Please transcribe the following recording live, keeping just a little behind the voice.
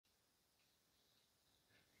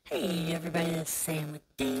Hey everybody, it's Sam with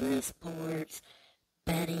Daily Sports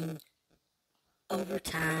Betting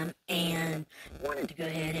Overtime, and wanted to go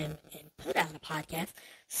ahead and put out a podcast.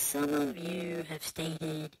 Some of you have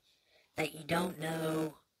stated that you don't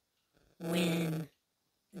know when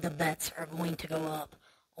the bets are going to go up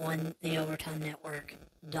on the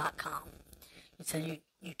OvertimeNetwork.com. And so you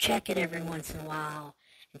check it every once in a while,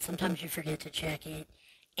 and sometimes you forget to check it,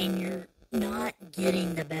 and you're not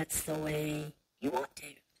getting the bets the way you want to.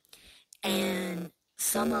 And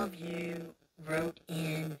some of you wrote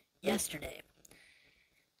in yesterday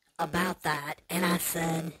about that, and I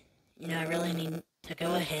said, I really need to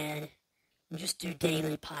go ahead and just do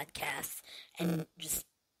daily podcasts and just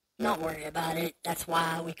not worry about it. That's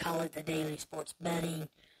why we call it the Daily Sports Betting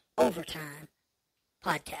Overtime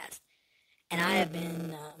Podcast. And I have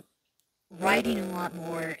been writing a lot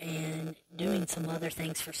more and doing some other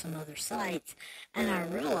things for some other sites, and I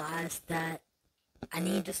realized that I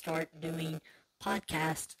need to start doing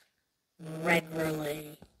podcasts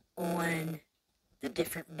regularly on the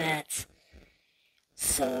different bets.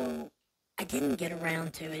 So I didn't get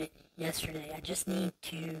around to it yesterday. I just need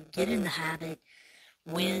to get in the habit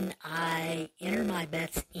when I enter my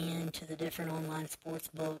bets into the different online sports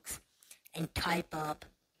books and type up,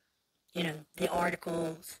 the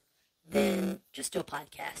articles, then just do a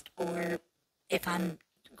podcast. Or if I'm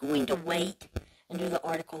going to wait and do the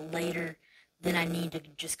article later, then I need to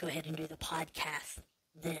just go ahead and do the podcast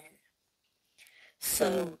then.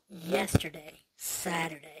 So yesterday,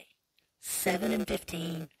 Saturday,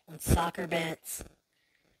 7-15 on soccer bets,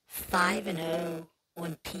 5-0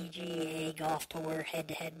 on PGA Golf Tour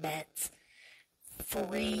head-to-head bets,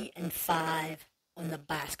 3-5 on the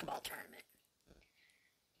basketball tournament,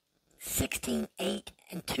 16-8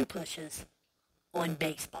 and 2 pushes on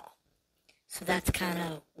baseball. So that's kind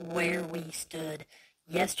of where we stood.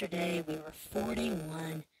 Yesterday, we were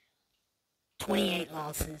 41, 28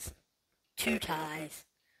 losses, 2 ties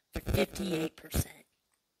for 58%.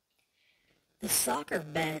 The soccer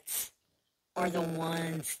bets are the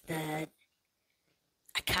ones that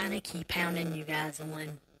I kind of keep pounding you guys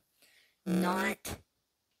on, not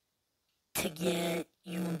to get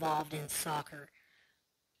you involved in soccer,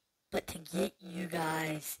 but to get you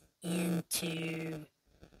guys into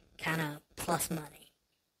kind of plus money.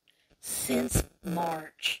 Since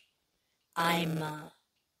March,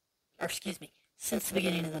 since the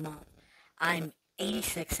beginning of the month, I'm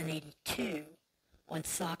 86 and 82 on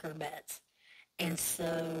soccer bets. And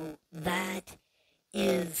so that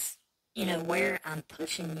is, where I'm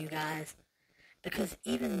pushing you guys, because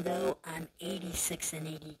even though I'm 86 and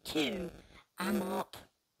 82, I'm up,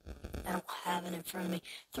 I don't have it in front of me,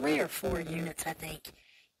 3 or 4 units, I think,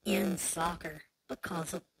 in soccer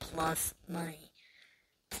because of plus money.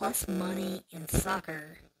 Plus money in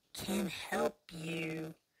soccer can help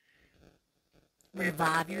you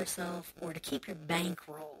revive yourself or to keep your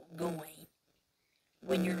bankroll going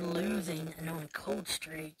when you're losing and on a cold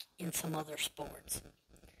streak in some other sports.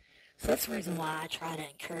 So that's the reason why I try to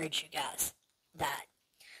encourage you guys that.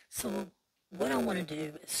 So what I want to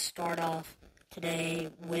do is start off today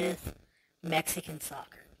with Mexican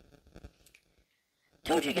soccer.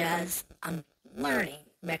 Told you guys I'm learning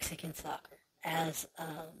Mexican soccer. As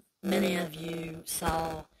many of you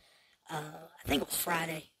saw, I think it was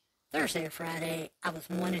Thursday or Friday, I was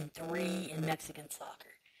 1-3 in Mexican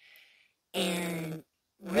soccer. And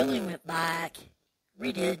really went back,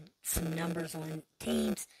 redid some numbers on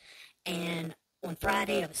teams, and on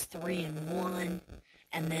Friday I was 3-1,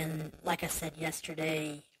 and then, like I said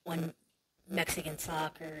yesterday, on Mexican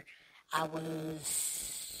soccer, I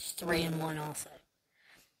was 3-1 also.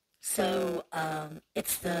 So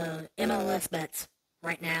it's the MLS bets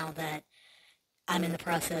right now that I'm in the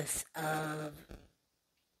process of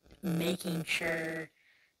making sure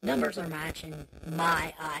numbers are matching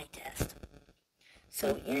my eye test.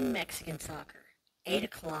 So in Mexican soccer, 8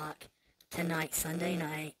 o'clock tonight, Sunday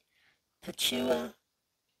night, Pachua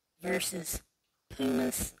versus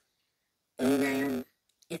Pumas Unam.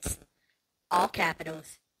 It's all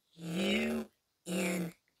capitals,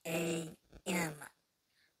 UNAM.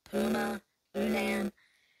 Puma, Unam,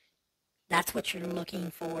 that's what you're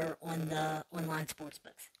looking for on the online sports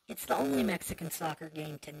books. It's the only Mexican soccer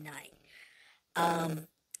game tonight. I'm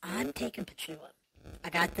taking Pachua. I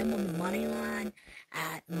got them on the money line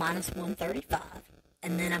at -135,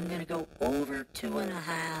 and then I'm going to go over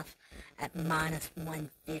 2.5 at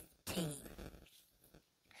 -115.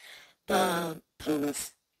 The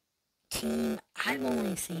Pumas team, I've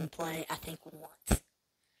only seen play, I think, once.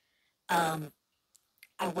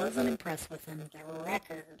 I wasn't impressed with them. Their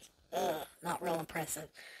record, not real impressive.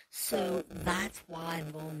 So that's why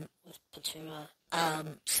I'm going with Pachua.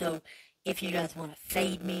 So if you guys want to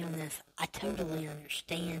fade me on this, I totally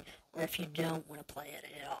understand. Or if you don't want to play it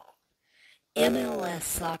at all. MLS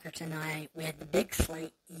Soccer tonight. We had the big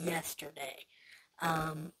slate yesterday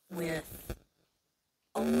with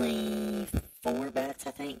only 4 bets,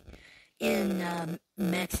 I think, in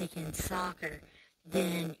Mexican soccer.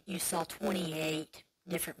 Then you saw 28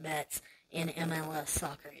 different bets in MLS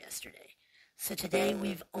Soccer yesterday. So today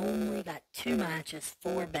we've only got 2 matches,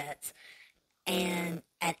 4 bets, and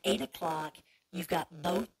at 8 o'clock you've got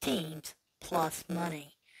both teams plus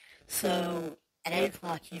money. So at 8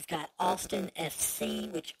 o'clock you've got Austin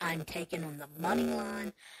FC, which I'm taking on the money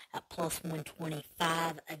line at plus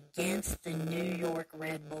 125 against the New York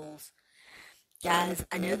Red Bulls. Guys,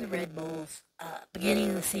 I know the Red Bulls, beginning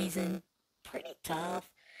of the season, pretty tough,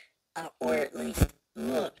 or at least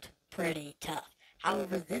looked pretty tough.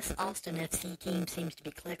 However, this Austin FC team seems to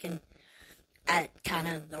be clicking at kind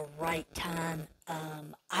of the right time.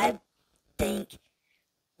 I think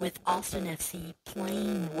with Austin FC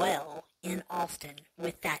playing well in Austin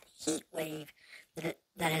with that heat wave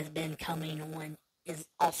that has been coming on is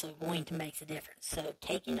also going to make a difference. So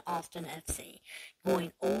taking Austin FC,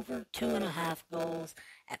 going over 2.5 goals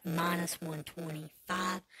at minus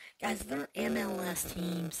 125. Guys, they're MLS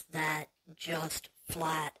teams that just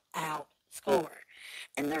flat out score.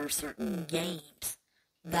 And there are certain games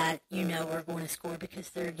that you know are going to score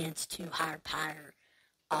because they're against 2 higher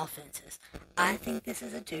offenses. I think this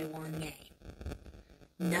is a 2-1 game.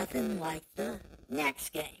 Nothing like the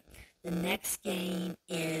next game. The next game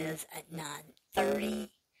is at 9:30.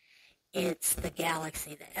 It's the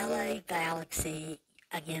Galaxy, the LA Galaxy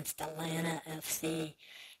against Atlanta FC.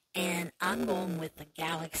 And I'm going with the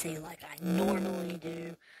Galaxy like I normally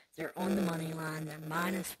do. They're on the money line. They're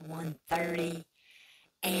minus 130.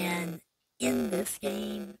 And in this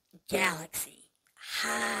game, Galaxy,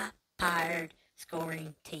 high-powered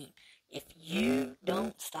scoring team. If you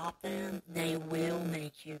don't stop them, they will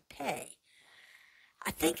make you pay. I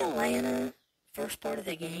think Atlanta, first part of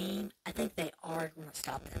the game, I think they are going to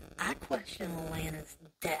stop them. I question Atlanta's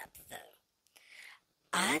depth, though.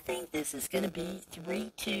 I think this is going to be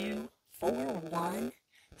 3-2, 4-1,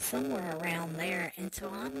 somewhere around there. And so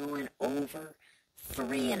I'm going over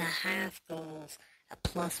 3.5 goals at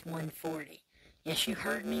plus 140. Yes, you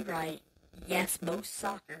heard me right. Yes, most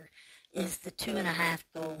soccer is the 2.5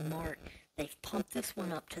 goal mark. They've pumped this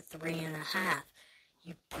one up to 3.5.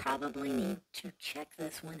 You probably need to check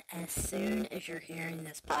this one as soon as you're hearing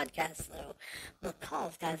this podcast, though,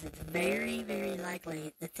 because, guys, it's very, very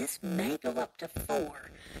likely that this may go up to 4,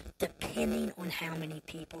 depending on how many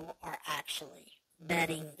people are actually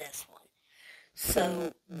betting this one.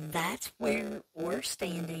 So that's where we're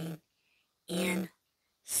standing in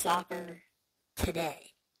soccer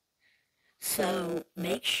today. So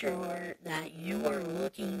make sure that you are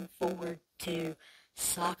looking forward to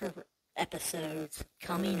soccer episodes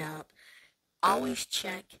coming up. Always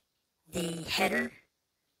check the header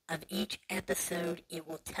of each episode. It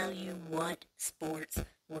will tell you what sports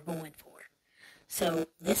we're going for. So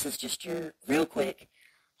this is just your real quick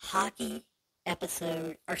hockey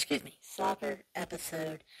episode, or excuse me, soccer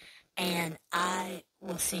episode, and I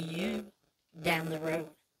will see you down the road.